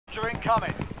Soldier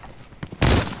incoming.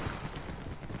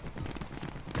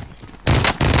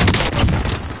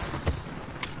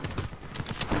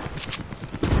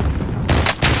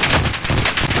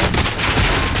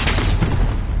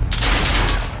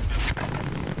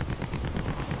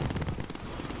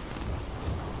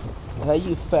 Hey,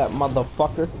 you fat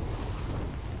motherfucker.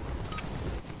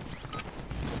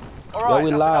 All right, Yo, we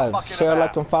that's live. enough fucking Share, about.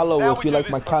 like, and follow Now if we you do like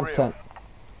this my for real. content.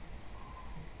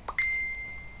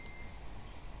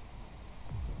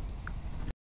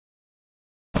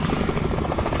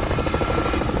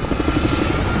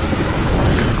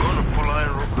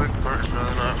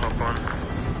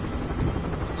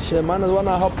 Shit, might as well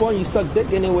not hop on. You suck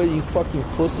dick anyway, you fucking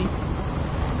pussy.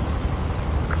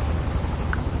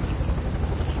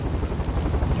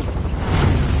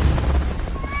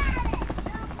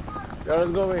 Yo,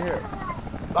 let's go over here.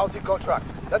 Bounty contract.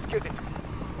 Let's get it.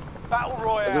 Battle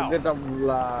Royale. Let's get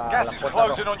Gas is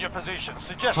closing on your position.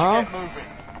 Suggest you get moving.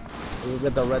 Let's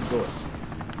get the red doors.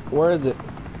 Where is it?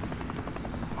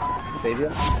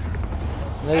 Stadium?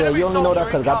 Nigga, you only know that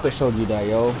because Gato showed you that,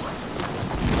 yo.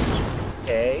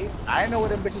 Okay. I didn't know where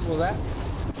them bitches was at.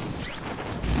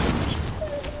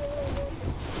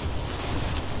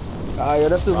 Yo,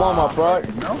 this is Walmart, bro.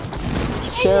 No?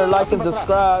 Share, like, and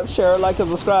subscribe. Share, like, and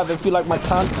subscribe if you like my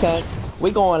content.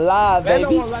 We going live, Man,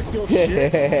 baby. I don't like your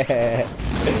shit.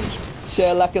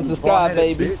 Share, like, and subscribe,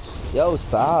 baby. Bitch. Yo,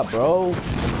 stop, bro.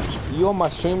 You on my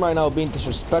stream right now being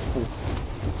disrespectful.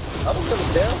 I don't give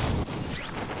a damn.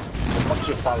 Fuck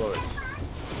your followers.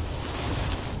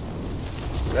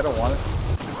 They don't want it.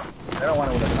 They don't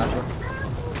want it with a sniper.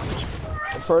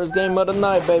 First game of the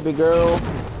night, baby girl.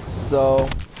 So.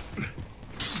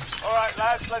 Alright,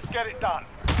 lads, let's get it done.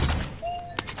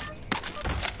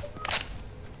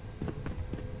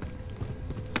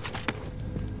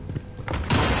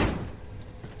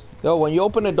 Yo, when you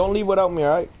open it, don't leave without me,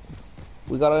 alright?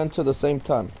 We gotta enter the same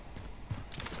time.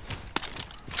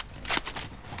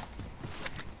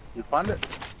 You found it?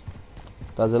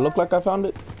 Does it look like I found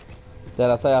it? Did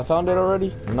I say I found it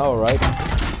already? No, right?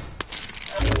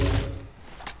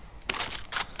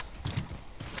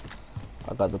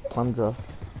 I got the Tundra.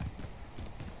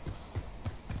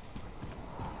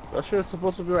 That shit is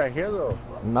supposed to be right here, though.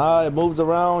 Nah, it moves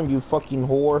around, you fucking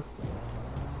whore.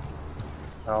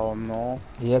 Oh, no.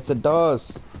 Yes, it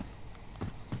does.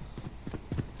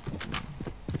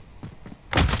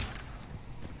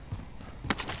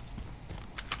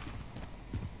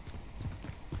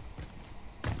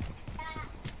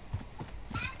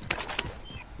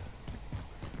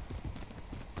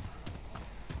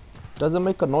 Does it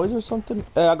make a noise or something?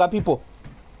 Hey, I got people.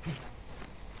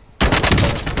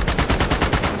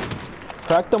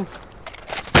 Cracked them.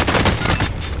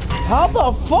 How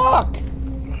the fuck?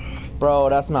 Bro,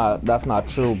 that's not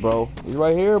true, bro. He's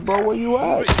right here, bro. Where you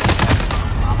at?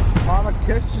 I'm trying to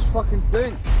catch this fucking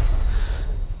thing.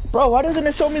 Bro, why doesn't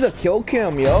it show me the kill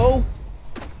cam, yo?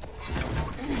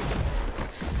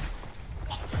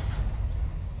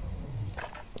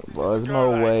 Bro, there's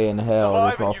no way in hell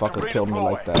this motherfucker killed me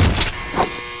like that.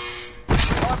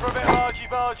 Time for a bit of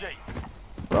argy-bargy.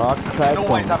 Bro, I cracked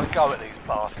Always him. have a go at these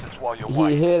bastards while you're He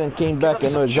waiting. hit and came back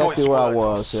and knew exactly where I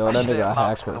was, yo. That nigga a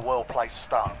hacker. The well-placed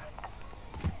stun.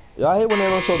 Yo, I hate when they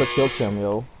don't show the kill cam,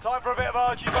 yo. Time for a bit of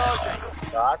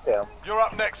argy-bargy. Got them. You're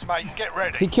up next, mate. Get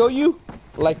ready. He kill you?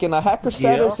 Like in a hacker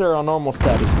status or a normal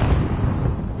status?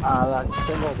 That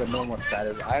thing was a normal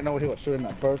status. I know he was shooting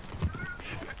at first.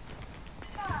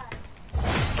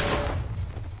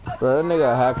 Bro, that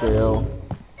nigga a hacker, yo.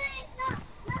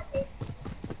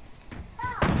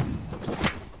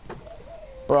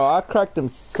 Bro, I cracked him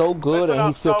so good and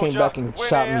he still came back and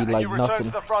shot me like nothing.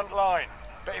 To the front line.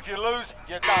 But if you lose,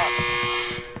 you're done.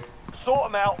 Sort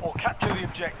them out or capture the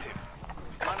objective.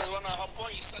 El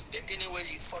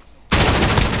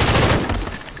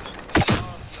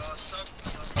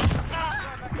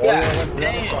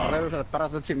perro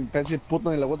se pinche puto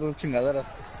ni le gusta esa chingadera.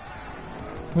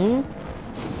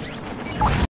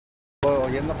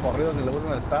 Oyendo corridos ni le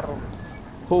gustan el perro.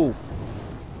 Who?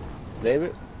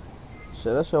 David.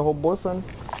 Shit, that's your whole boyfriend.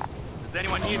 Does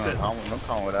anyone need this? No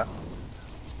come with that.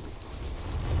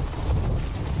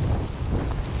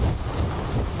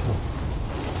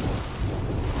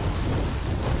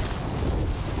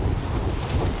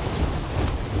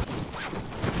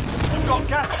 You've got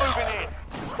gas moving in.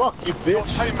 Fuck you, Your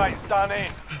bitch. teammates done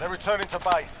in. They're returning to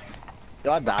base.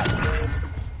 I died.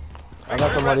 I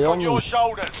got somebody on on your me.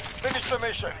 shoulders. Finish the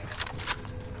mission.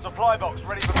 Supply box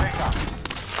ready for pickup.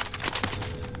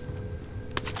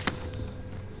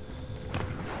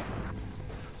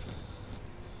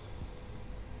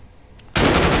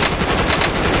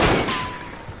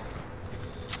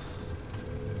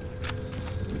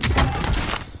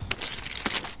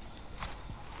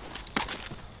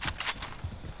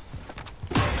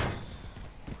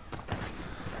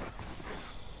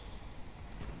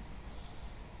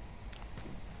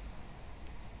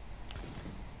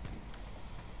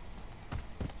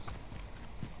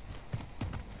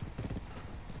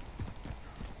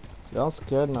 Yeah, I'm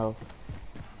scared now.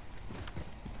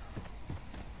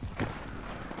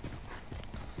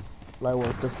 Light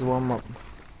work, this is warm up.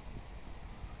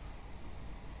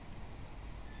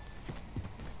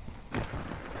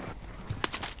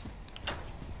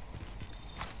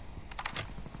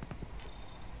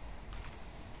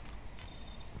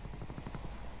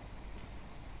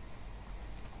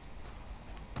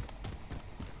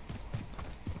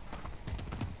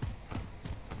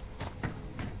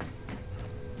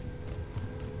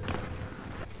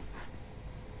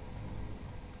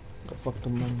 The fuck the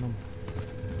man.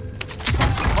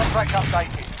 Contract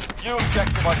updated. New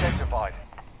objective identified.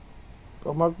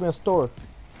 Bro, mark me a store.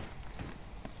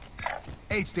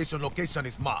 Aid station location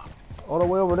is marked. All the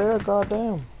way over there,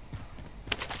 goddamn.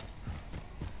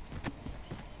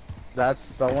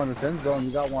 That's the one that's in zone.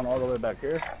 You got one all the way back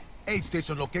here. Aid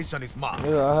station location is marked.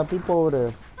 Yeah, I have people over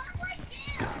there.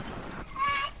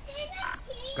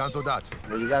 Cancel that.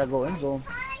 Well, you gotta go in zone.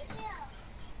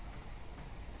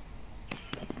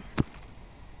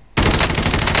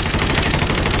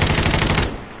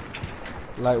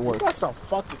 Light work. That's some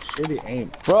fucking shitty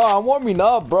aim. Bro, I'm warming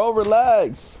up, bro.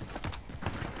 Relax.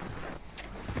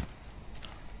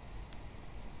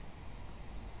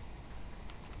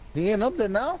 He ain't up there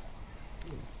now?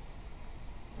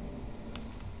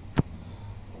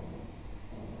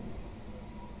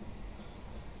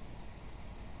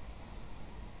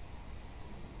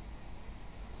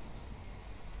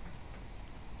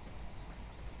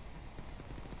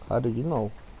 How do you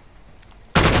know?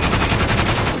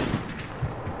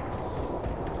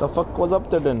 The fuck was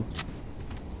up there then?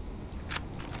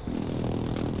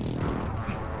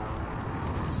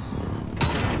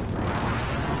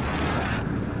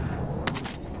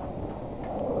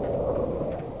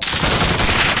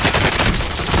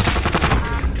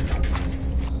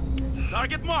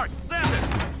 Target marked. Send it.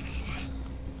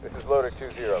 This is Loader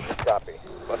 2-0. Good copy.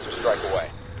 Buster strike away.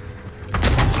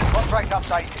 Contract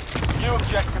updated. New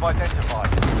objective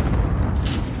identified.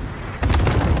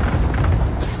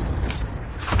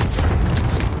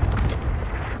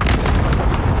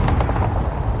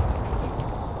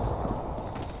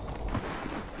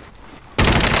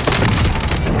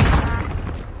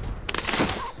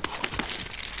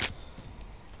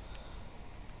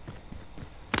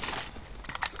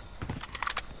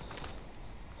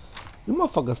 You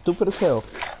motherfucker stupid as hell.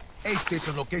 Aid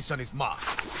station location is marked.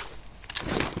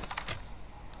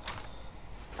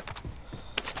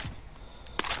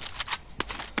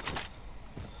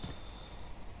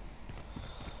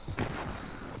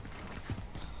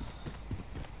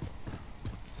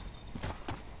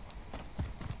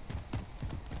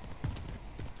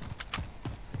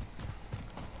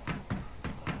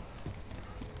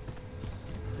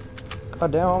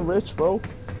 God damn, I'm rich, bro.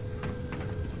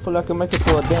 Feel like I can make it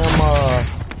to a damn,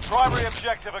 Primary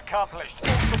objective accomplished.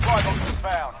 All supply boxes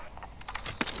found.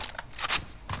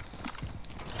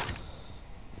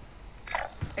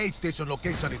 Aid station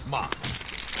location is marked.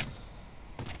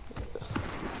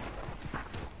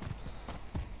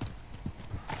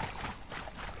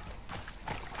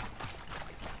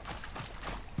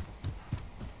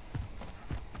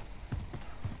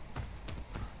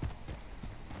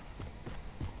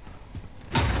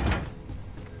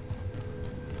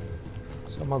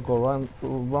 I'm gonna go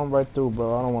run right through,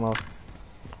 bro. I don't wanna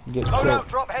get Loadout killed.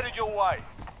 drop headed your way.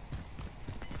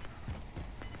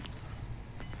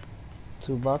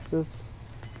 2 boxes.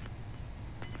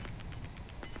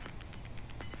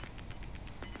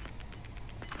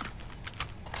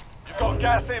 You've got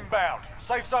gas inbound.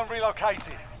 Safe zone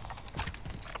relocated.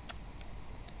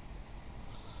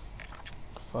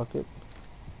 Fuck it.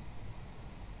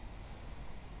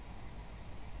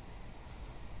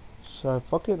 Should I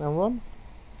fuck it and run?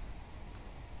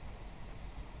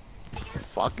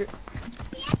 Fuck it.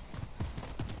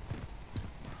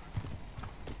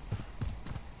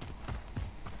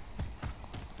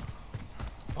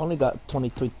 Only got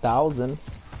 23,000.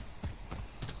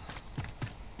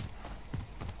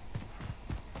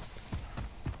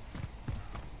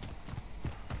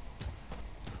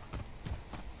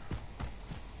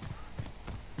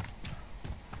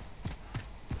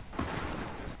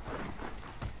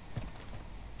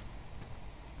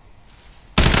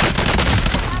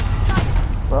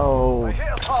 Bro, They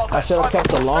hit us hard. I should have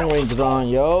kept the long range gun,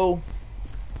 yo.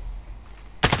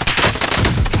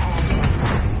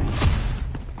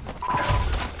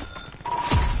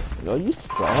 Yo, you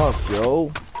suck,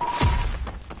 yo.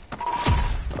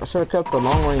 I should have kept the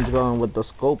long range gun with the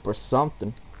scope or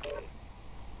something.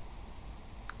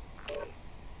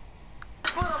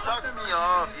 Suck me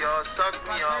off, yo. Suck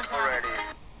me off already.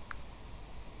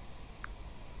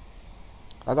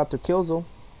 I got the kills though.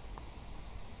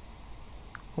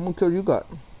 How many kills you got?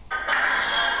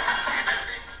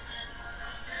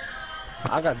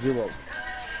 I got 0.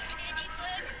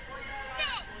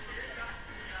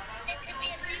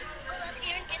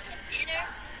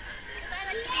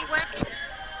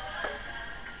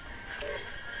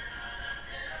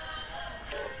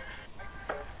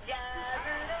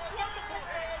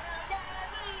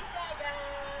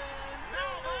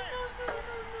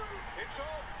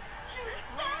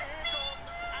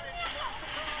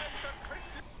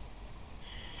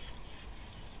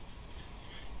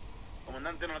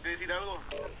 Comandante, ¿no quiere decir algo?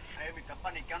 ¿Me estás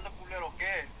paniqueando, culero, o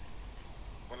qué?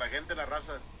 Por la gente, la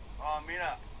raza. Oh,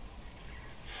 mira.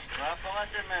 No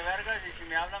póngaseme vergas y si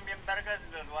me hablan bien vergas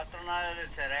les voy a tronar el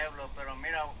cerebro. Pero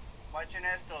mira, watchen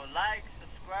esto, like,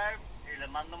 subscribe y les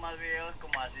mando más videos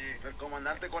como así. El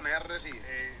comandante con R, sí.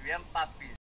 Bien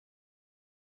papi.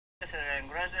 Se le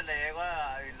engruese, le llego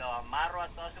y lo amarro a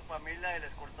toda su familia y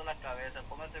les corto la cabeza.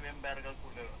 Pónganse bien vergas,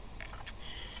 culero.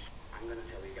 I'm going to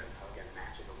tell you guys how I get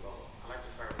matches on Low. I like to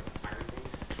start with a smiley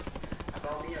face.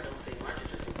 About me, I don't say much, I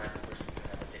just invite the person to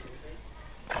have a take with me.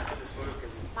 I put this photo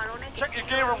because... Check your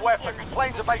gear and weapons.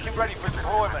 Planes are making ready for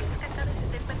deployment.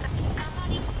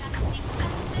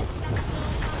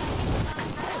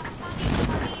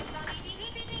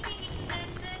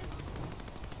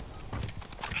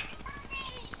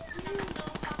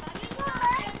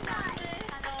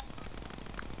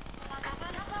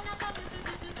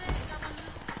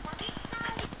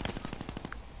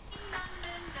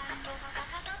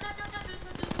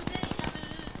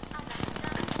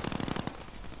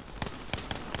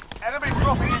 Enemy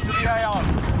dropping into the AO.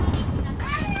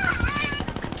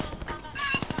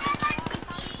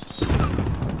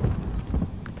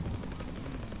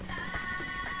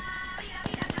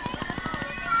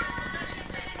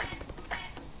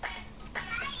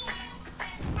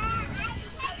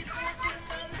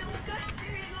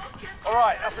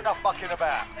 Alright, that's enough fucking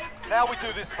about. Now we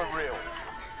do this for real.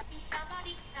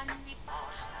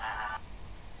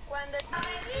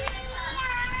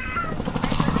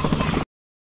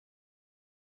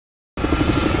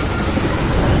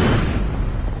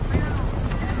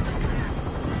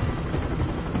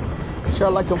 Share,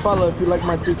 like, and follow if you like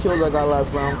my 3 kills I got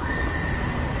last round.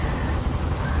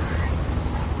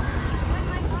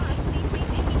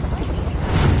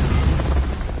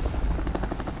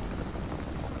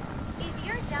 If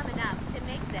you're dumb enough to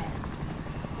make this,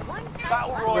 one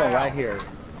Battle Go Royale. right here.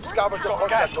 Scavengers got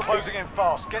gas closing in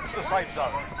fast. Get to the safe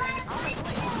zone.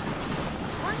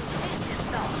 one pinch of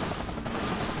salt.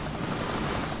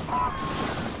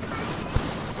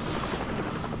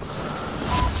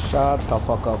 Shut the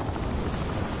fuck up.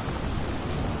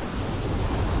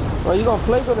 Bro, you gonna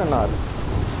play good or not?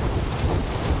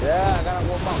 Yeah, I gotta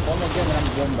warm up. One more game and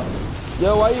I'm warmed up.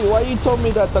 Yo, why you told me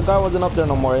that the guy wasn't up there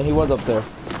no more and he was up there?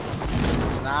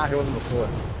 Nah, he wasn't before.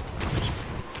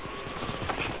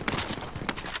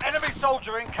 Enemy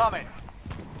soldier incoming.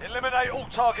 Eliminate all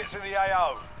targets in the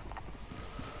AO.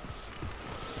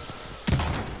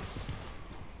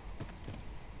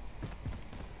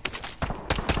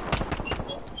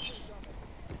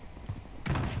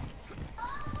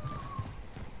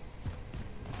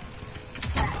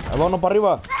 Ahí va uno para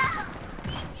arriba.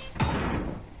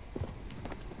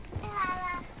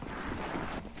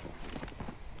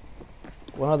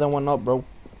 One of them went up, bro.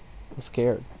 I'm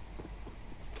scared.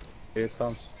 Here's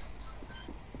some.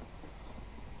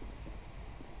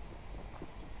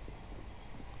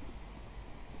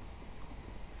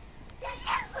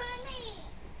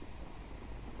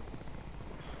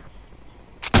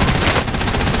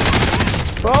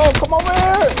 Bro, come over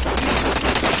here!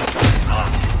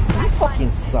 You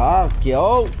fucking suck,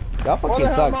 yo. Y'all What fucking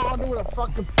the hell am suck. I gonna do with a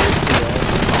fucking pistol, yo?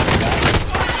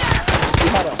 You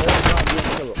had a whole gun, you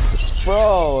didn't kill him.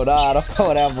 Bro, nah, don't fuck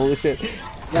with that bullshit.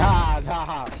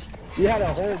 Nah. You had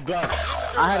a whole gun.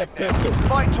 I had a pistol.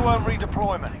 Fight to earn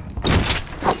redeployment.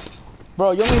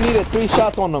 Bro, you only needed 3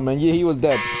 shots on him and he was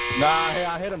dead. Nah,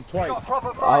 I hit him twice. Got a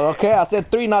proper fight. Oh, okay, I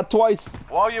said 3, not twice.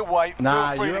 While you wait,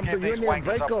 Nah, feel free you to give didn't these wankers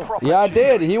break a him. proper Yeah, I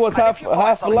did. cheer. He was And half if you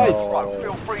find something life. else wrong,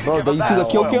 feel free to Bro, give did them you see the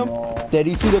that kill as well. cam? No. Did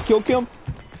he see the kill cam?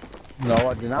 No,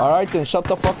 I did not. Alright then, shut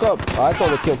the fuck up. I saw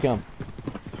the kill cam.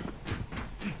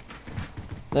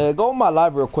 Go on my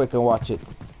live real quick and watch it.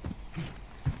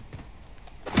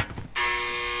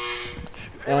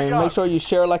 Here we And go. make sure you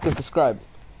share, like, and subscribe.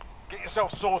 Get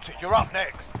yourself sorted. You're up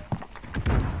next.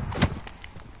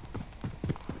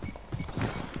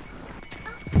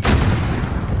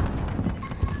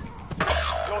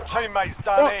 Your teammates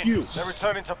done Fuck in. you. They're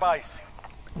returning to base.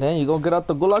 Then you gonna get out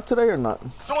the gulag today or not?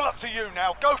 It's all up to you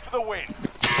now. Go for the win.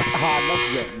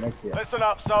 Next year. Listen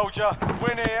up, soldier.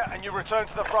 Win here and you return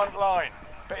to the front line.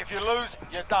 But if you lose,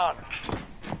 you're done.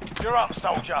 You're up,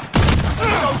 soldier.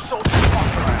 Go sort this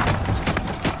fucker out.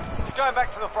 You're going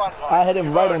back to the front line. I hit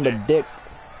him right on the dick.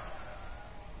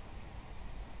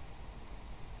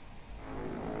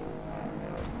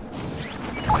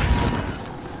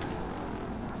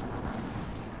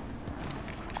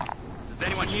 Does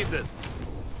anyone need this?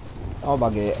 I'm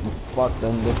about to get fucked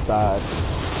on this side.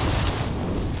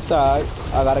 Side,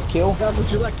 I got a kill. That's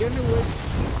what you like anyway.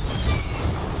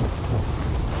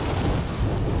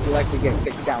 You like to get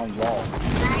kicked down raw.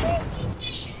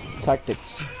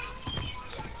 Tactics.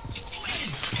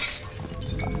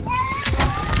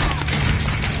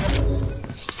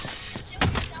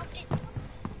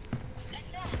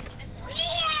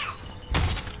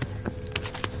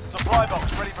 Supply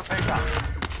box ready for pickup.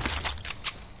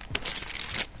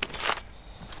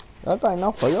 That guy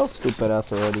enough for your stupid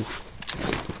ass already.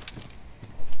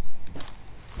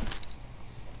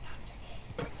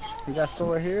 You got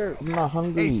store here? I'm not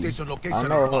hungry. Aid station location I is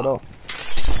know, hold marked.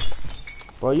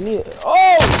 on. Bro, you need.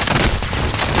 Oh!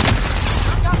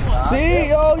 See,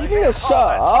 yo, you need to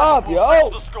shut up, yo.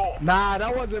 The score. Nah,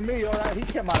 that wasn't me, yo. He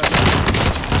came out of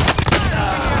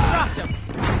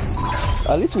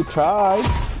At least we tried.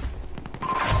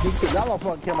 that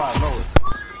motherfucker came out of nowhere.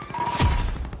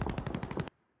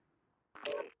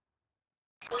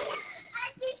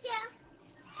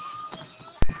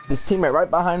 His teammate right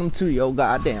behind him too, yo.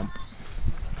 Goddamn.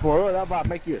 For real, that about to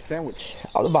make you a sandwich.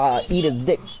 I was about to eat his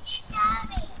dick.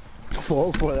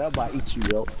 For real, that about to eat you,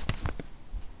 yo.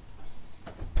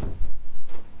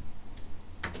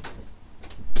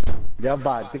 That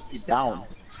about to take you down.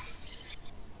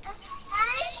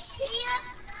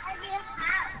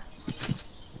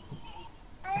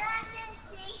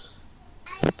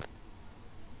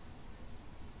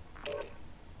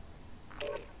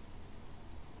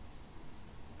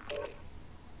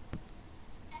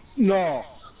 No.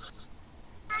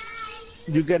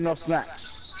 You get no snacks.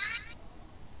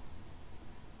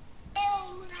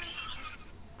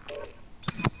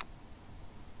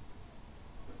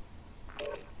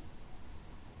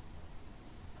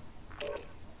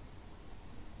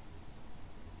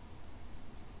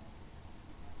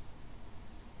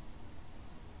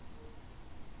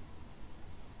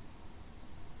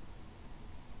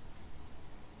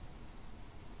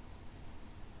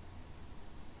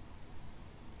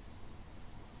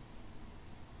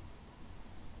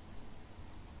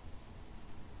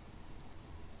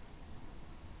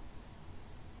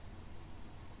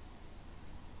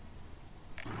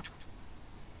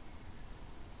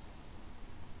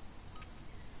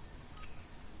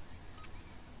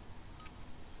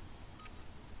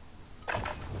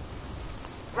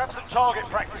 Grab some target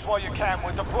practice while you can.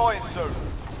 We're deploying soon.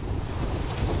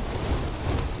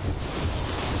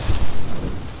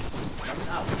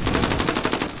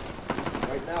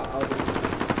 Right now, I'll be.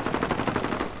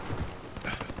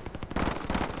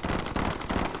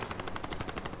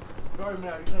 Sorry,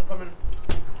 man, you're gonna come in.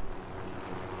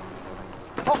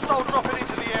 Hostile dropping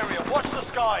into the area. Watch the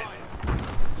skies.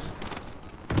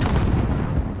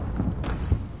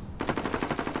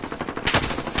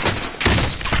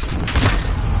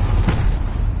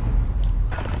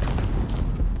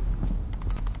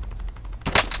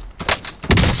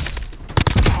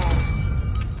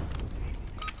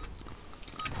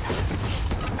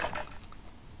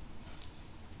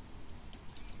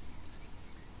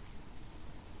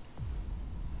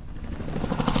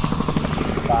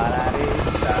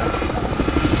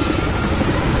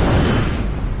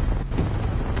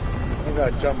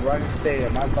 Jump right and stay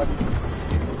in my fucking.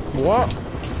 What?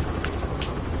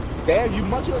 Damn, you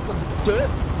munching on some dirt?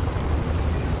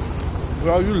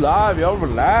 Bro, you live, yo.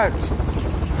 Relax.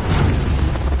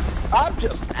 I'm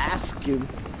just asking.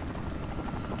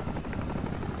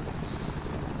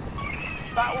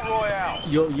 Battle Royale.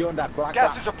 You on that block?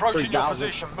 Gas is approaching your 3000.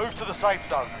 position. Move to the safe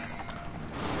zone.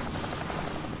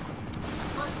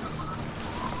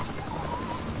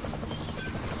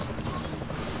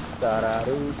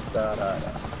 Da-da-doo, da-da-da,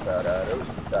 da-da-doo,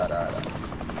 da-da-da.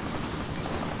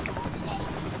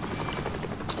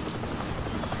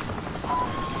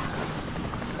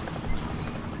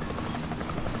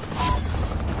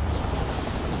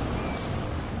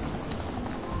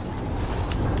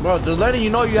 Bro, just letting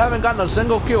you know you haven't gotten a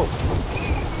single kill.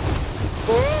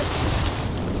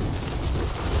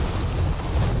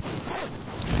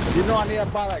 You know I need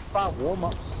about like 5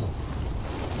 warm-ups.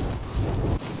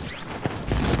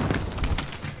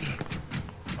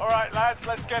 Alright, lads,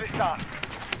 let's get it done.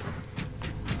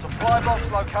 Supply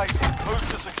box located. Move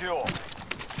to secure.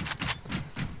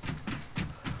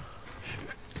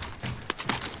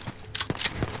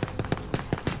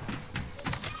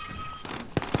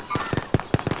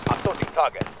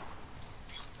 target.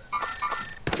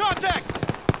 Contact!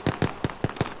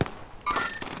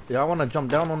 Yeah, I wanna jump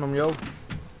down on them, yo.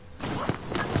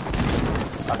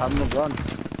 I have no gun.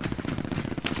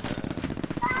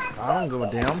 I don't give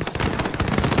a damn.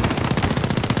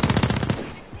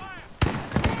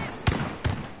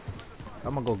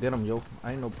 I'm gonna go get him, yo.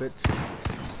 I ain't no bitch.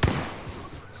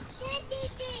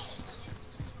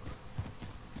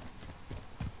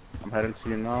 I'm heading to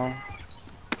you now.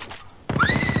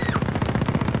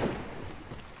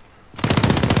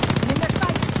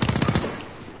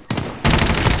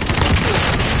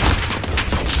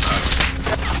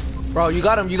 Bro, you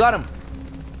got him, you got him.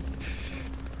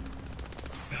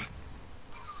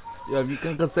 Yeah, if you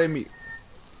can save me.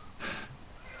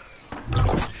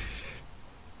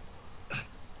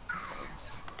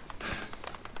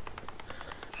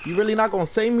 You really not gonna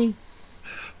save me?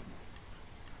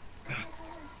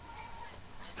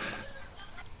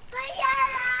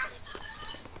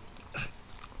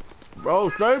 Bro,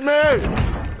 save me!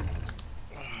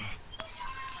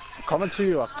 Coming to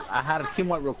you. I had a team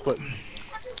wipe real quick.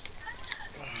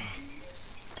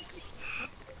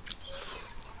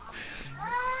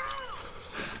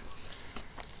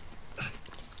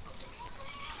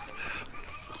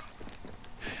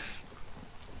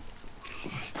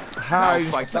 Hi.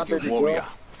 Fight like a warrior.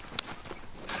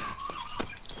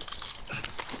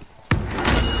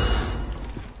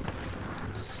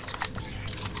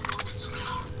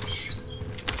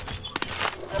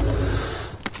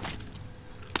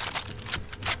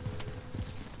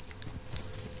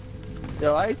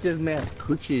 Yo, I ate this man's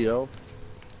coochie, yo.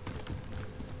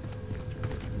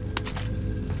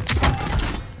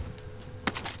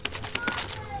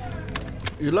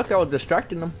 You look, I was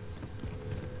distracting them.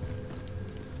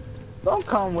 Don't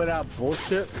come with that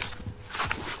bullshit.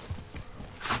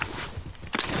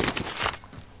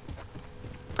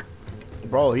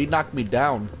 Bro, he knocked me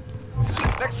down.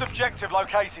 Next objective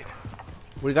located.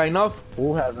 We got enough?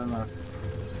 Who has enough?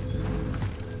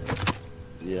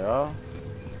 Yeah.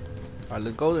 Alright,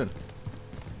 let's go then.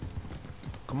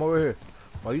 Come over here.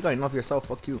 Oh, you got enough yourself,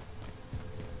 fuck you.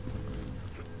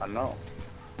 I know.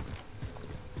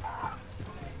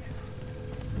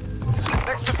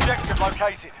 Next objective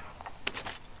located.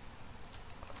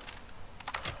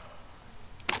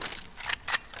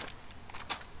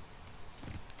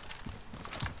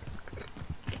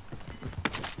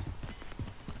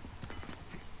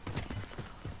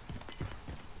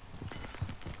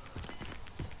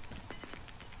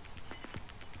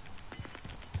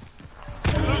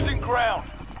 You're losing ground.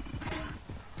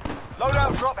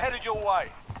 Loadout drop headed your way.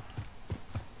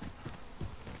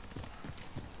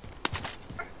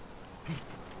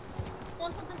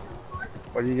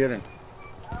 What are you getting?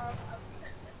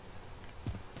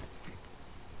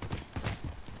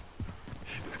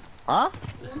 Huh?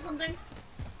 You want something?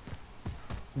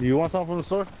 Do you want something from the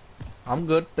store? I'm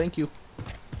good, thank you.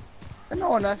 I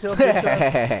know, and that's your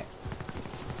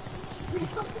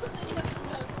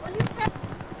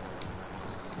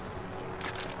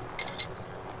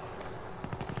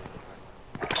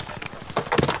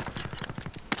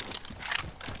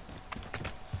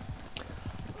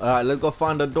Alright, let's go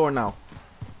find the door now.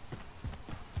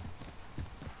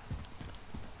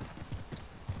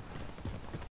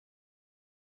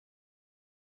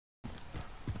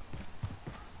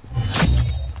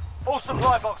 All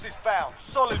supply boxes found.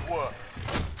 Solid work.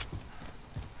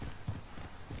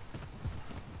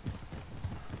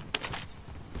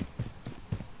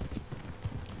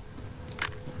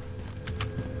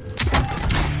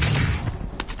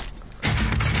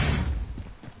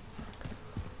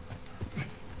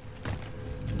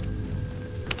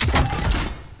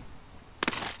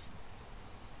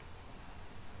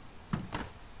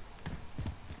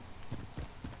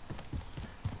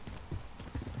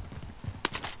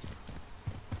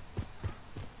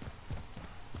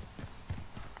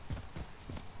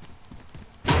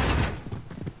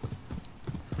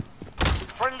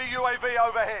 Friendly UAV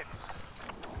overhead.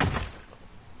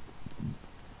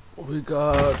 We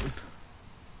got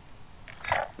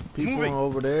people Moving.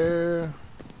 over there.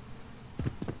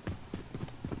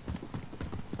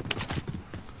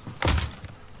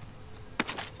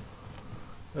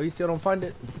 Oh, you still don't find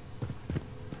it?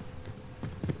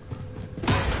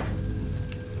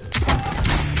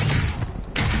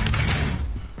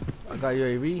 I got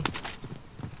UAV.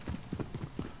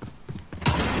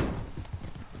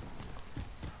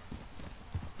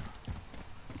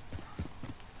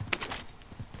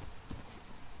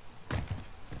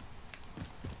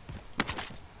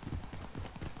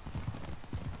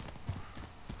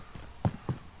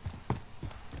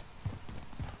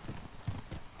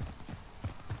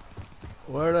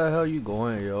 Where the hell you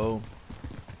going, yo?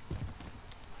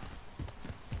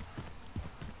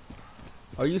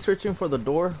 Are you searching for the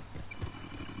door?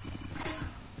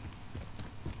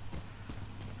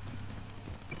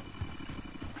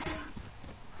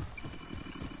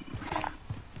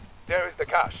 There is the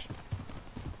cash.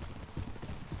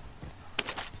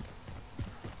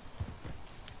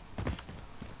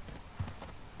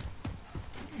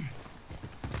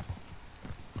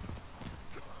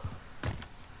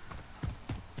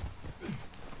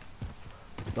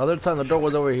 The other time the door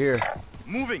was over here.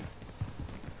 Moving.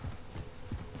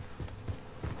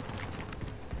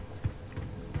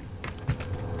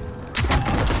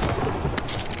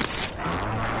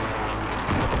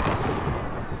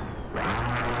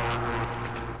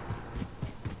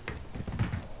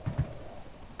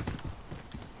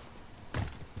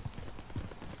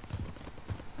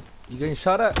 You getting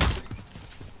shot at?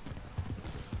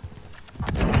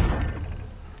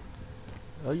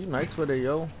 Oh, you nice with it,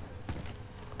 yo.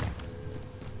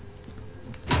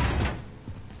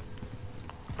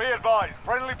 Be advised,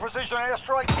 friendly precision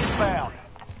airstrike inbound.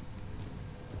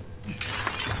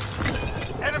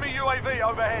 Enemy UAV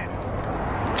overhead.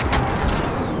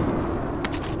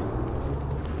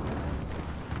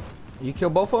 You kill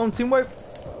both of them, teamwork?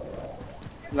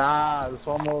 Nah, there's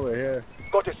one more over here.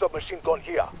 Got a submachine gun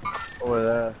here. Over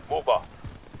there. Over.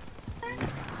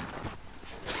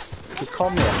 He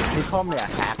called me a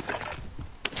hacker.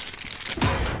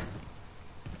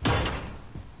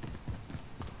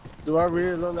 Do I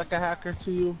really look like a hacker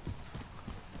to you?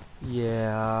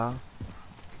 Yeah.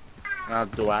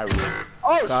 Do I really?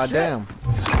 Oh, Goddamn.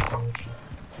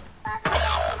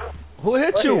 Who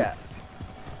hit Where you? he at?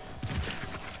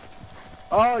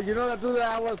 Oh, you know that dude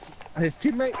that was his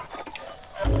teammate?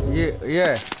 Yeah,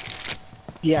 yeah.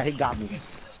 Yeah, he got me.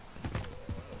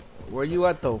 Where you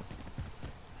at though?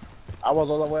 I was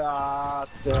all the way at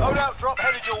Loadout drop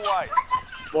headed your way.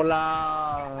 por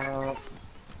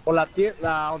la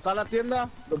tienda, ¿dónde está la tienda?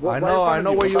 I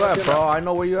know where you at, bro. I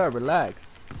know where you at. Relax.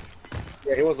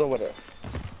 Yeah, he was over there.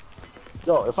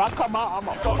 Yo, if I come out, I'm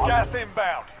a Got gas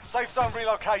inbound. Safe zone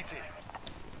relocated.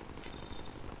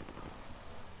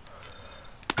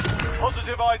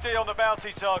 Positive ID on the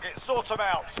bounty target. Sort them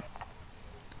out.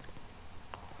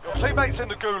 Your teammates in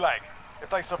the gulag. If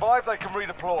they survive, they can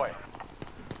redeploy.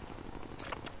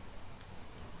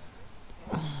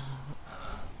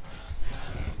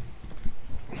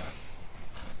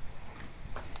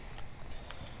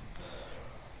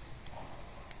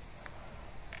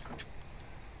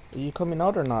 Are you coming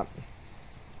out or not?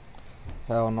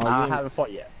 Hell no. I You haven't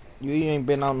fought yet. ain't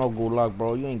been out no gulag,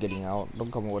 bro. You ain't getting out.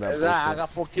 Don't come with that bullshit. I got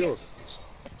 4 kills.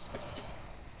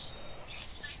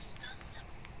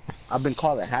 I've been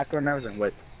called a hacker and everything.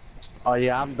 Wait. Oh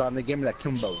yeah, I'm done. They gave me that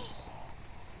Kimbo.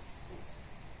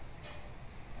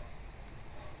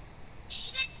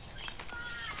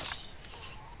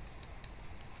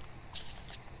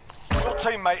 Your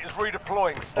teammate is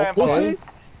redeploying. Stand Okay. by.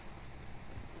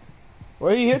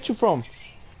 Where he hit you from?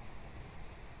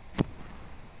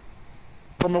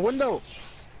 From the window.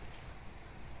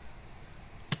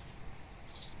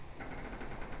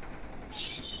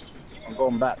 I'm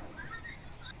going back.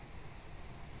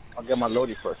 I'll get my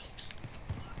loadie first.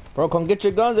 Bro, come get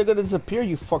your guns. They're gonna disappear,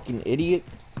 you fucking idiot.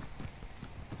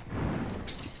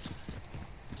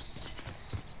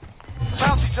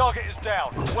 Bounty target is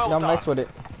down. Well Yeah, I'm done. nice with it.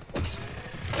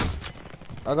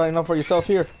 I got enough for yourself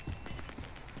here.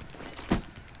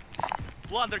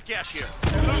 Plunder cash here.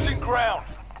 You're losing ground.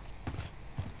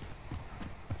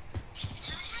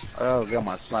 I'll get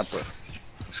my sniper.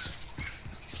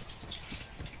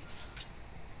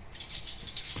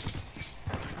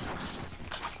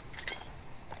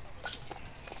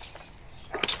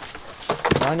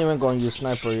 I ain't even gonna use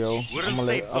sniper, yo. We're in I'm gonna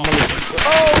safe let, zone.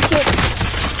 oh shit!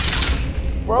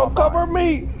 Bro, cover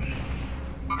me!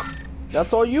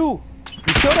 That's all you.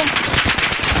 You killed him.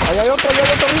 Allá hay otro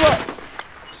arriba.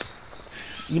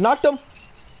 You knocked him?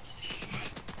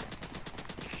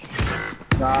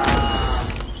 Oh,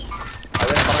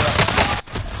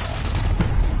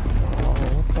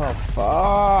 what the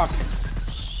fuck?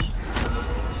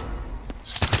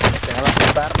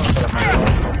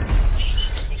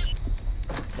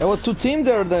 There was 2 teams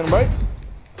there then, right?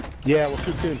 Yeah, it was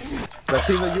 2 teams. The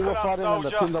team that you were Good fighting up, and the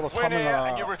soldier. team that was Win coming here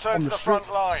and you return on to the the street.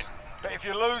 front line. But if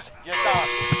you lose, you're done.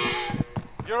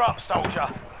 You're up, soldier.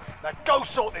 Now go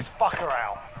sort this fucker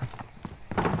out.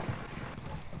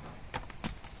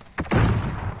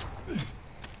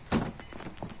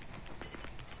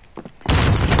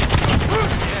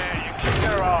 Yeah, you kicked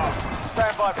their ass.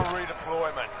 Stand by for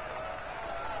redeployment.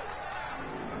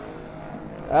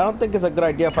 I don't think it's a good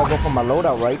idea if I go for my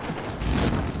loadout, right?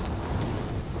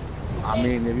 I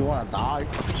mean, if you want to die.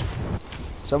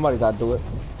 Somebody gotta do it.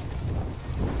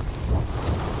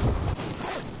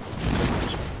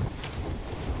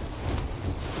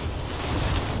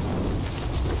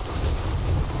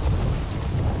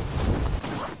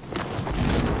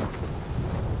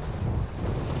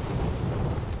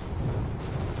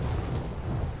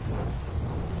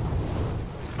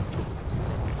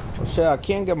 shit, I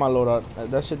can't get my loadout.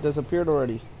 That shit disappeared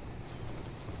already.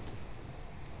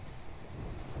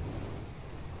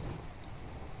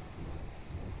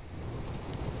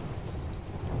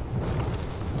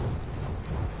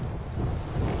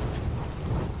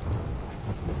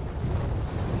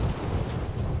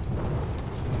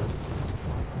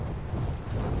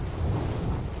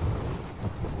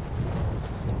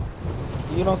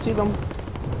 You don't see them?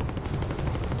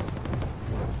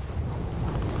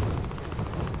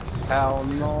 Hell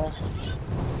no.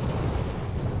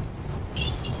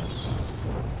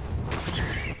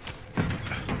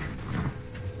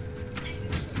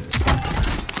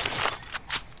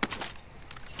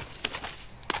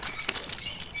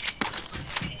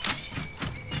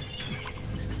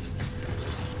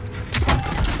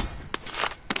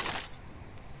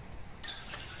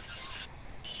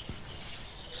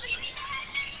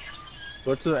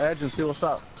 Go to the edge and see what's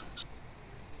up.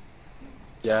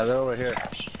 Yeah, they're over here.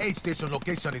 Aid station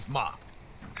location is marked.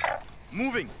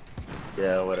 Moving.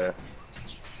 Yeah, over there.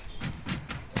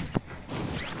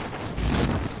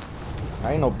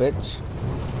 I ain't no bitch.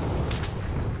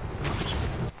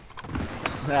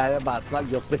 Nah, they're about to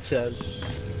slap your bitch ass.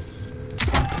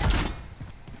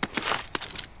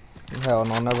 Hell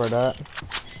no, never that.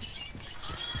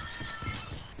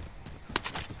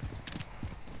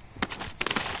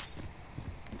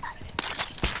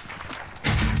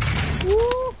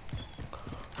 Woo.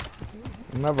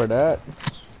 Never that.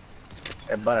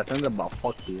 Hey, but I think they're about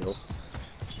fuck you.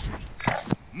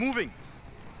 Moving.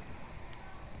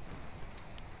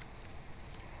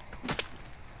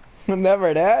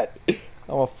 Never that.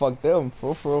 I'ma fuck them,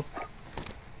 for.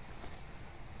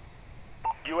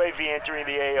 UAV entering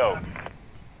the AO.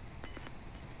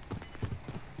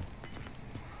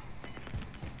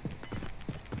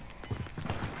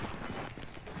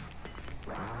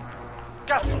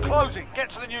 Gas is closing. Get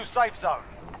to the new safe zone.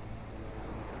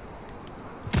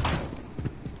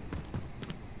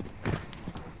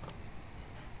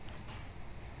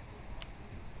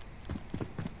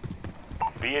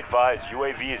 Be advised,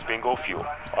 UAV is bingo fuel.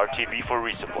 RTB for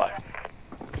resupply.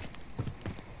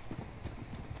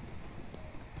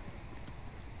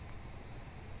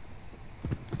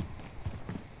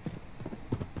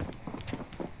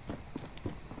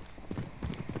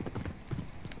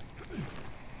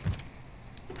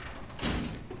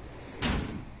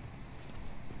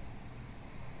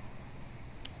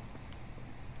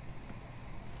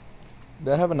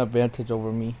 They have an advantage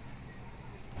over me.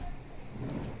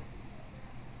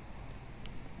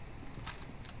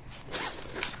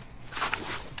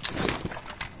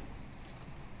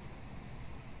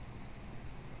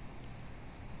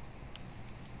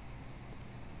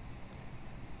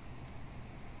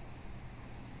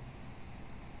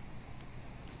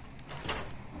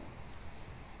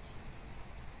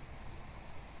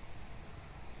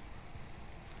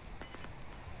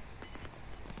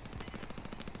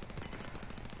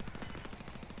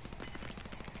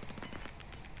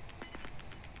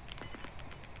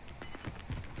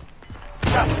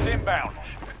 Gas is inbound.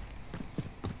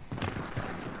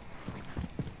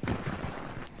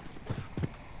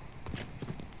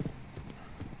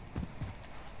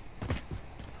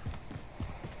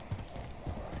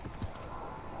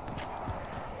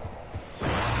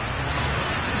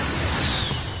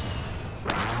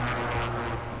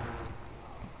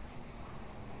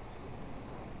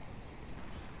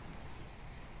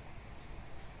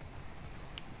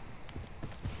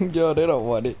 Yo, they don't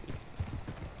want it.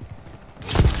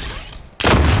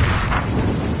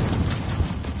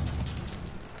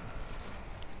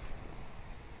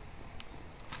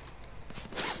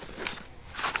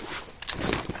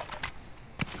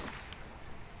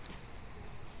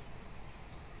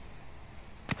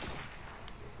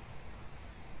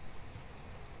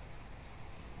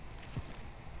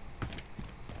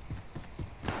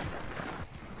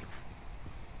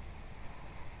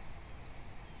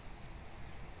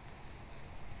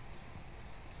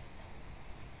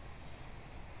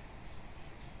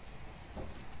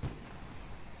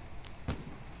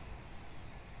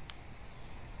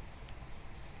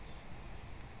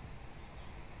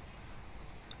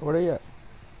 Where they at?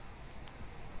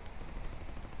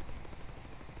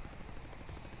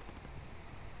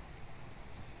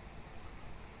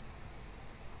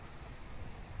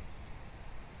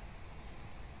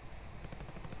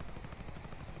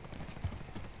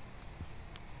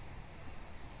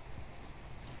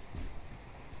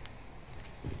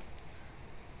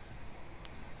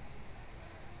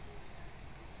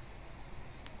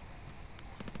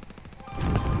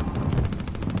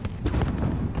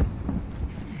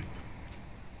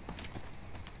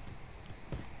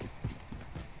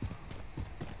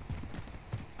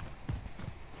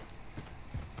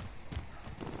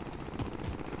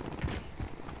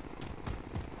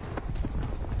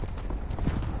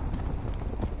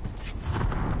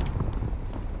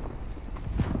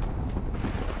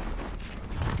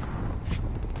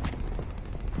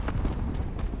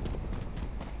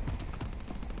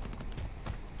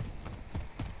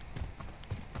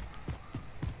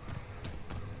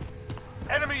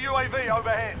 Enemy UAV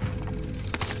overhead.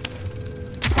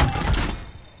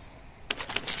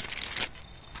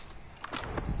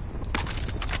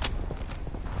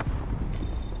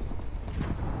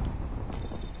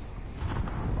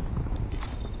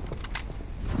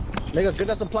 Nigga, get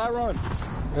that supply run.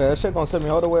 Yeah, that shit gonna send me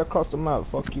all the way across the map.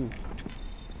 Fuck you.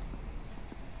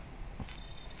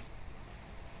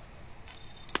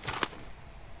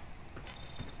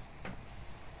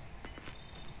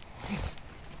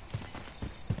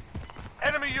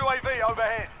 Enemy UAV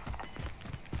overhead.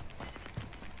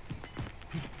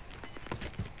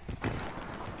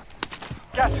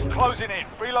 Gas is closing in.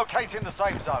 Relocating the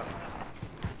safe zone.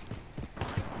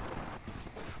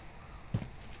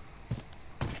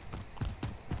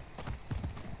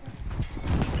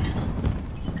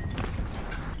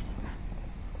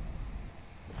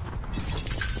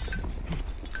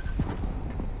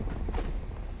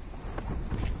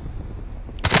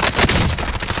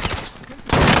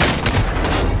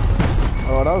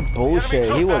 Oh, that was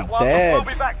bullshit. He was dead.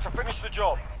 We'll be back to finish the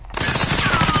job.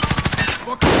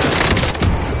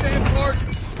 Damn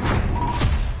targets.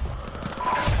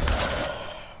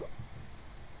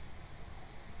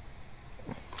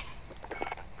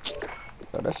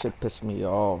 Yo, that shit pissed me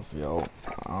off, yo.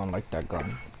 I don't like that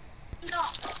gun. No,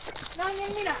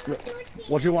 mira.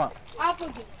 What you want? Apple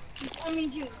juice. I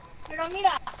mean juice. Pero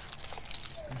mira,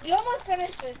 íbamos con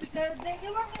este, pero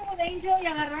íbamos como de Angel y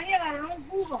agarraron un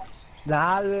jugo.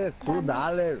 Dale, tú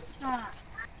dale. Ah.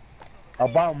 I'll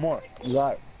buy more. You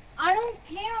got it. I don't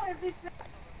care if it's...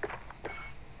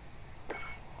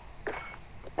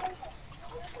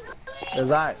 It's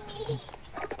alright.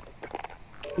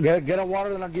 Get a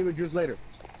water, then I'll give you juice later.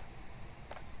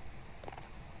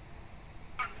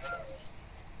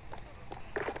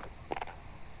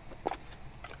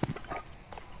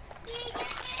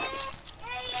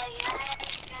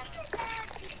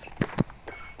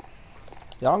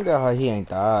 Y'all don't get how he ain't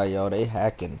die, yo. They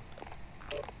hacking.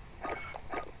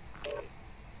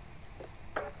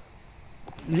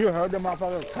 You heard the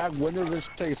motherfucker crack windows, this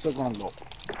shit still gonna go.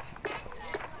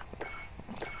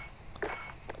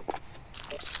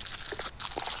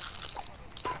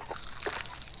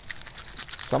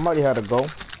 Somebody had to go.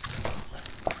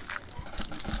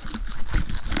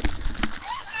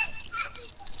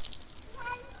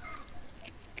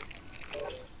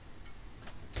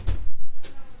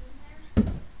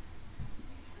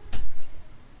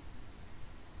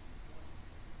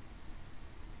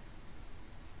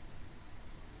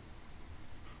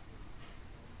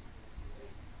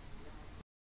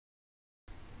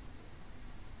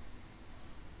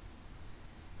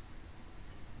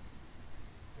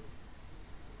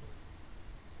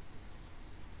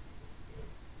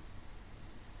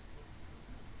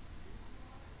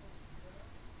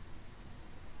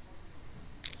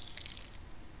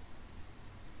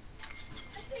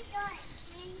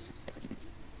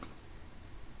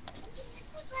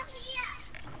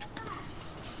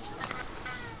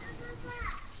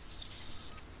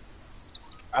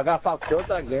 I got 5 kills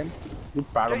that game. You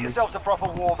proud of Get me? yourself a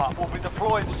proper warm-up. We'll be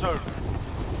deploying soon.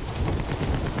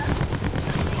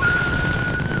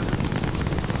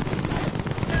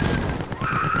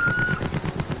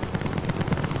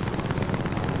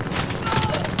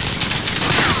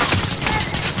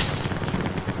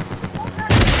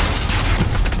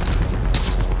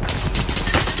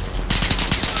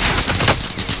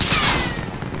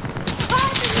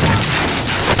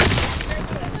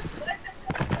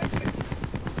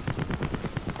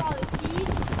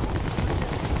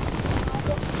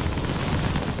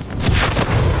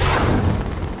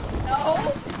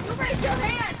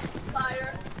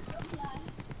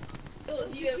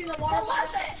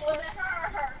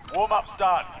 Warm-up's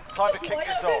done. Time to kick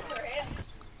this off.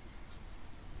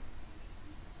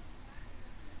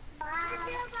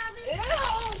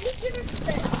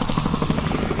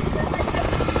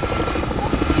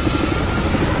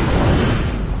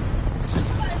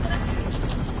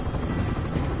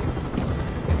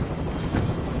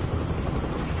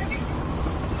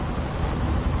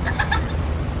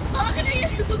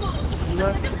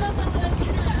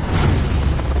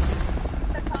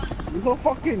 You're so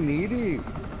fucking needy.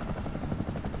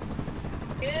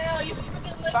 Yeah, you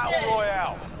freaking licked Battle it.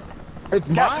 Royale. It's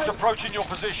Gas mine. is approaching your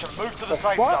position. Move to the The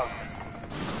safe fuck? zone.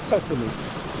 Touching me.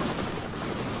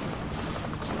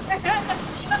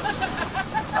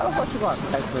 How the fuck you gonna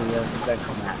text me that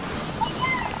come at?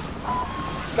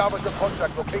 Cover the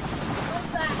contract location.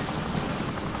 What's that?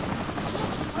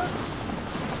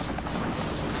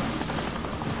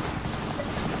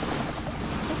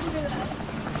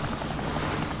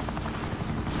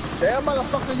 Damn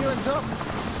motherfucker, you in jump.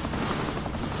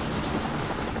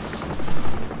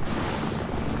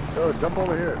 Yo, jump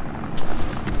over here.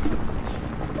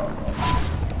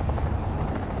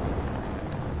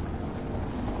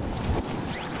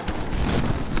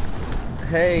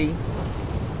 Hey,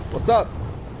 what's up?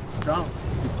 Jump,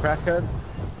 you crackhead.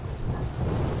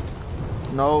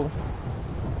 No.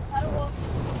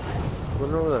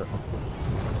 What's over there?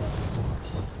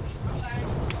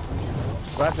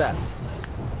 Grab that.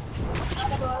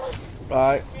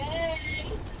 Alright.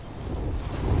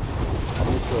 I'll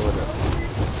meet you over there.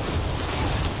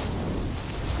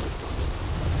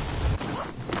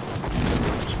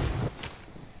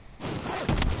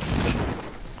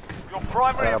 Your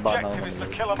primary Right about objective now, is to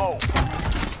maybe. kill them all.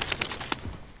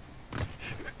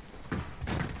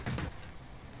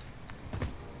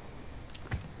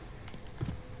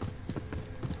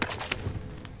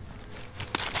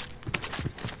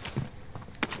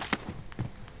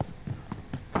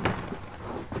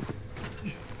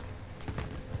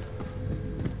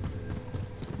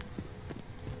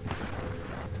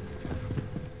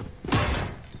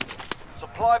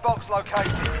 Supply box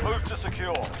located. Move to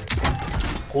secure.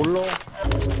 Culo.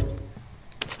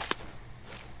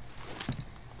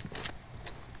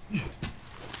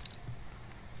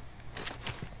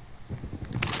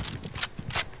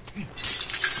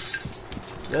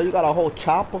 Yo, you got a whole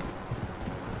chopper?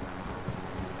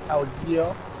 Oh,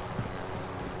 yeah.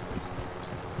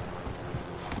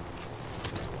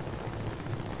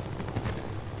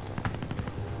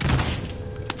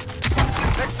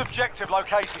 Next objective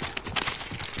located.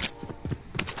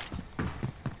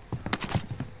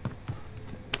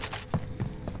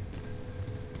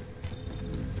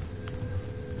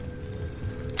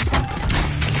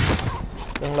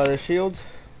 Tengo la de shield.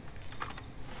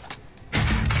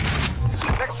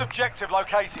 Next objective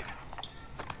located.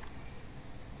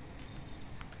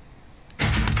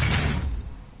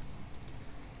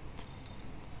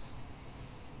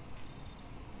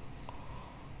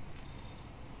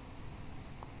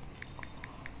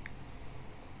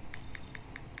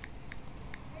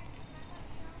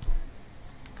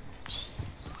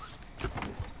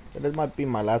 This might be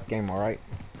my last game, alright?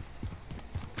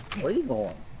 Where you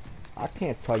going? I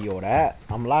can't tell you all that.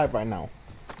 I'm live right now.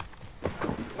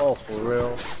 Oh, for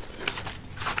real?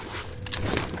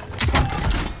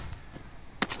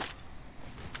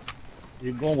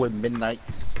 You're going with Midnight?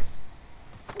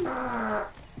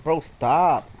 Bro,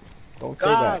 stop. Don't say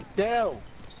God that.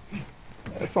 damn!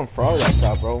 That's some fraud like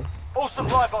that, bro. All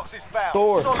supply boxes found.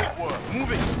 Store. Solid work.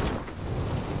 Moving.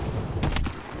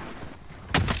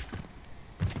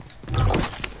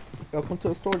 Yo, come to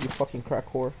the store, you fucking crack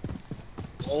whore.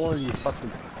 Oh, you fucking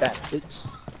fat bitch.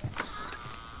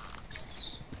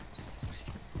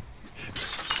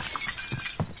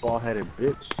 Bald-headed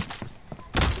bitch.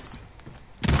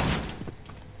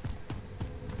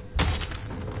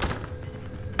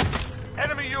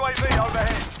 Enemy UAV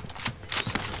overhead.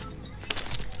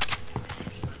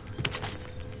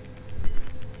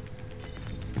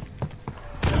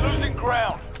 You're losing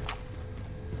ground.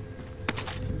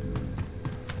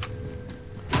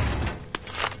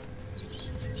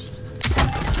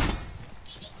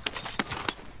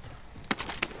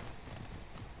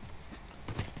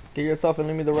 Get yourself and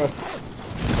leave me the rest.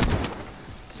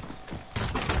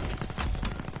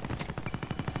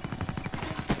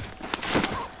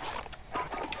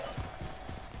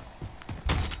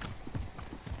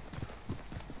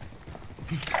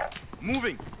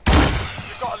 Moving.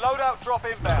 You've got a loadout drop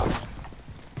inbound.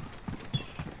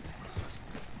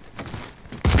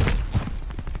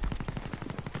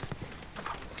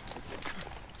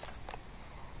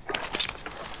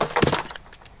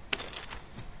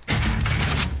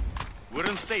 We're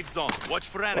in safe zone. Watch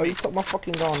for Oh, you enemies. took my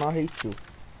fucking gun. I hate you.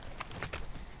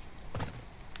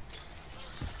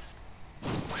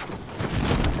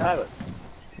 Have it.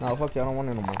 Nah, fuck you. I don't want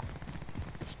it no more.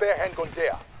 Spare handgun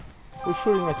there. Who's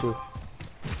shooting at you?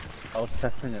 I was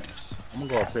testing it. I'm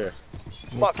gonna go up here.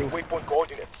 Marking waypoint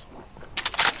coordinates.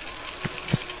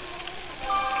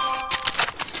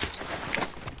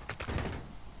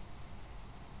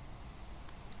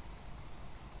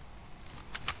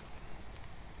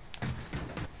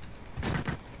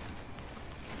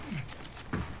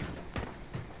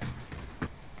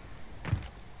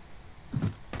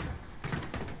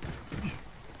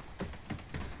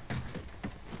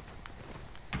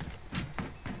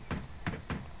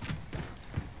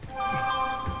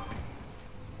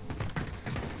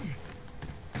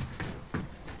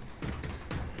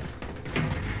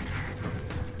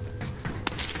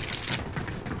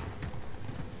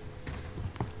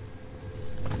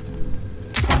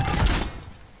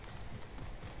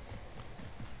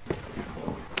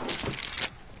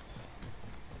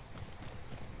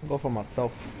 Go for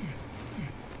myself.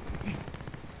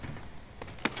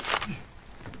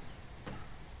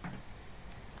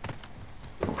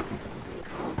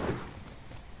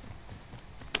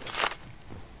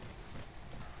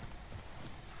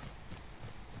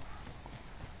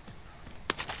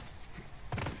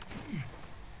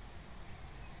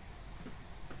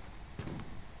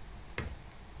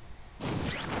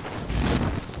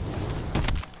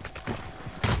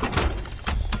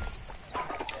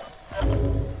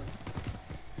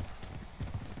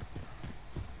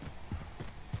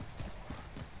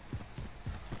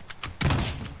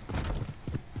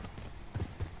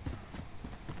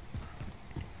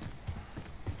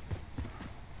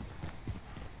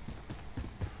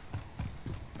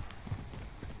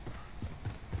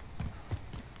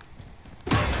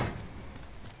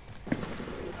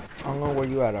 I'm going where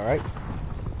you at, alright?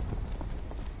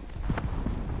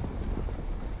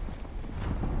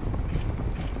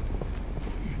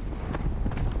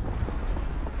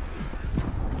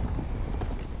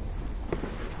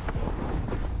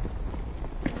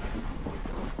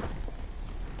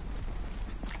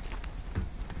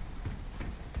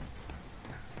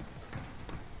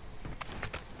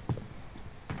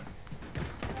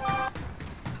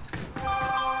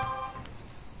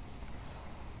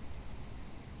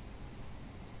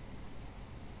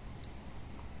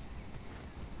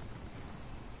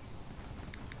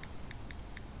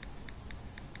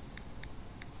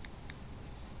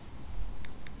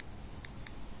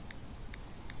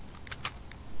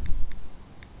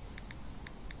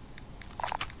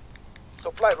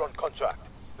 Supply run contract.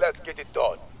 Let's get it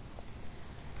done.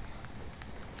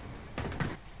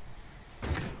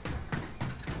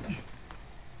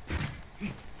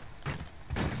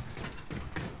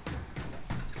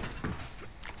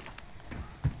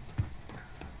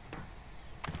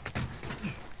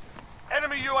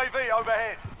 Enemy UAV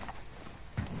overhead.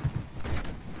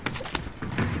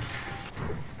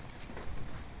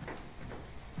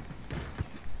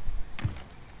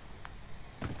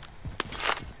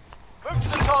 Move to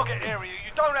the target area.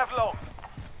 You don't have long.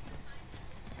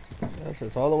 That's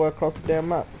just all the way across the damn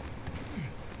map.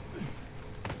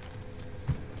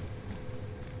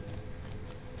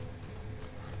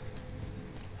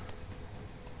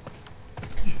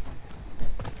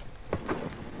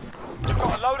 We've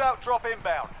got a loadout drop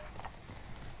inbound.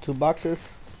 2 boxes.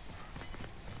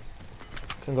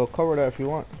 Can go cover that if you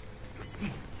want.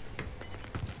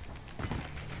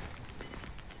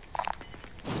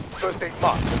 First aid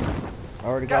mark.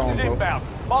 Already got Gas one, is bro. inbound.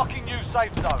 Marking new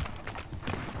safe zone.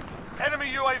 Enemy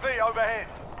UAV overhead.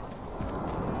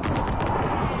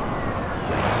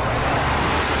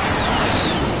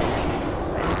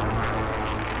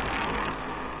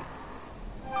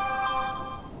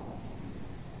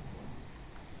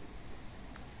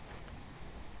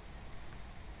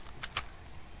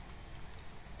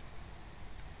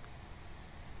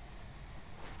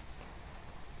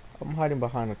 I'm hiding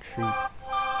behind a tree.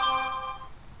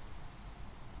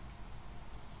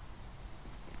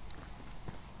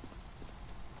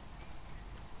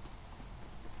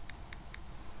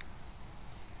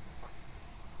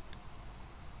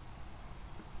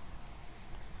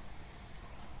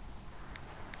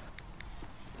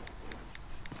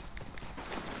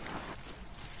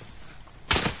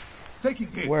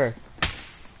 Taking hits. Where?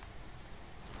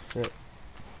 Shit.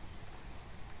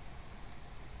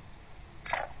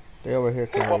 They over here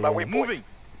somewhere. on my yeah. way. Moving.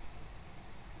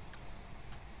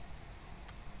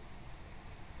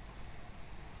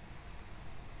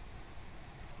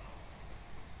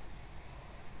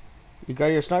 You got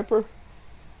your sniper?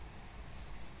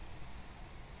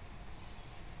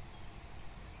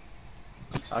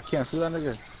 I can't see that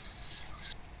nigga.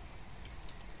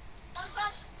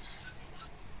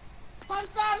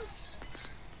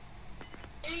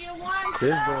 Do you want His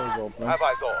door is open. Have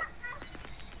eyes on.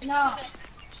 No.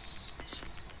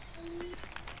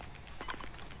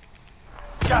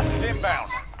 Gas is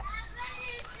inbound.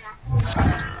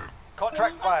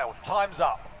 Contract failed. Time's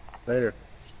up. Later.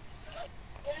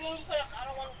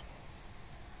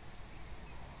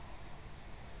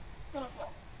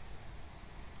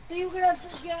 So you're gonna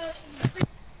get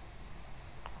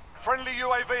Friendly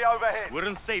UAV overhead. We're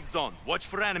in safe zone. Watch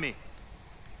for enemy.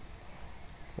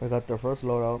 They got their first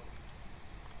loadout.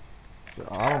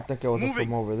 I don't think it was Moving.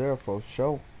 from over there for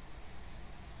show.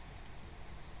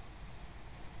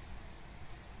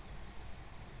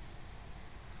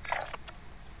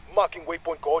 Marking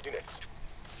waypoint coordinates.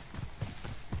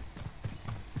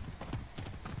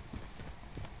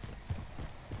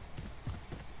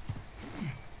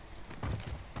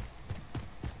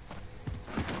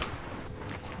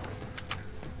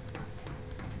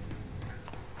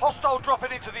 Hostile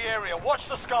dropping into the area. Watch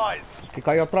the skies. Que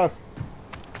cayó atrás.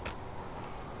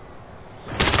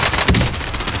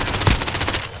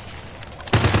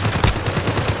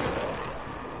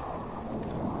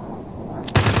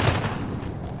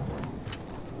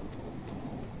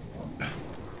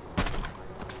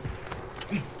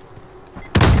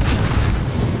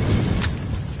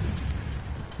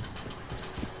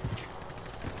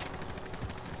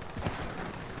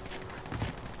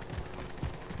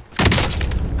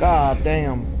 God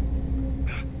damn.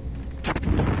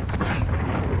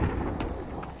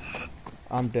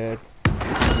 I'm dead.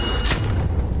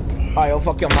 Alright, yo,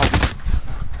 fuck your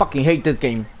mouth. Fucking hate this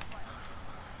game.